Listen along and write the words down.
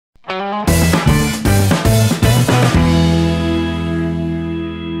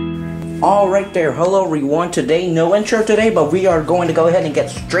All right there, hello everyone. Today, no intro today, but we are going to go ahead and get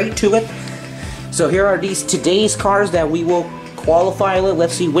straight to it. So here are today's cars that we will qualify.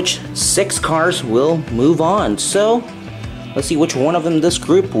 Let's see which 6 cars will move on. So let's see which one of them this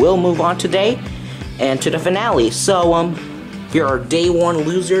group will move on today and to the finale. So here are day 1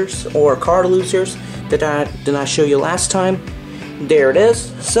 losers or car losers that I did not show you last time. There it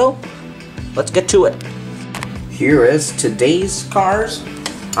is. So let's get to it. Here is today's cars.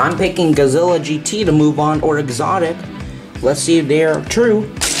 I'm picking Godzilla GT to move on, or Exotic. Let's see if they're true.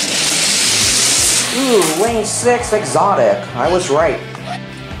 Ooh, lane 6 Exotic. I was right.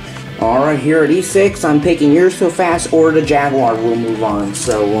 Alright, here at E6, I'm picking You're So Fast or the Jaguar will move on.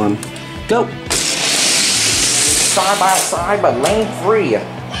 So, go. Side by side, but lane 3.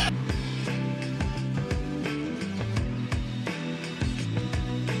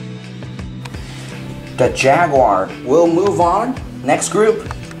 The Jaguar will move on. Next group.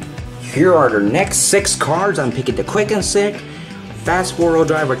 Here are the next 6 cars. I'm picking the Quick and Sick, Fast 4-wheel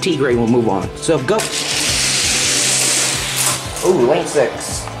drive, or T-Grade will move on. So go. Ooh, lane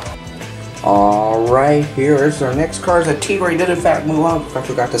 6. Alright, here is our next cars. The T-Grade did in fact move on. I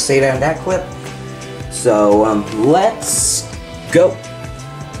forgot to say that in that clip. So let's go.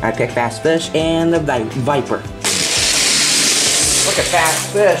 I picked Fast Fish and the Viper. Look at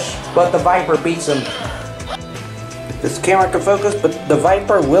Fast Fish, but the Viper beats him. This camera can focus, but the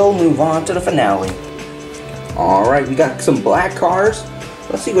Viper will move on to the finale. Alright, we got some black cars.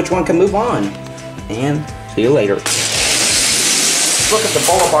 Let's see which one can move on. And see you later. Look at the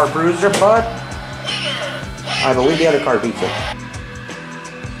Boulevard Bruiser, but I believe the other car beats it.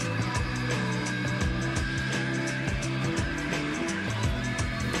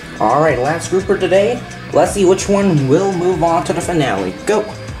 Alright, last group for today. Let's see which one will move on to the finale. Go!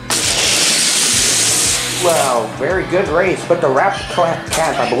 Wow, very good race, but the Rap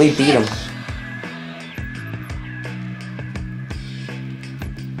Cat, I believe, beat him.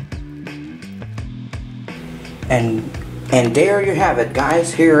 And there you have it,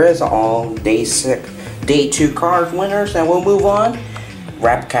 guys. Here is all day 2 cars winners, and we'll move on.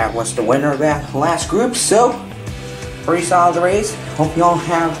 Rap Cat was the winner of that last group, so pretty solid race. Hope y'all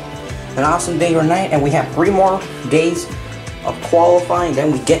have an awesome day or night, and we have 3 more days of qualifying,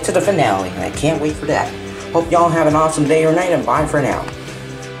 then we get to the finale, and I can't wait for that. Hope y'all have an awesome day or night, and bye for now.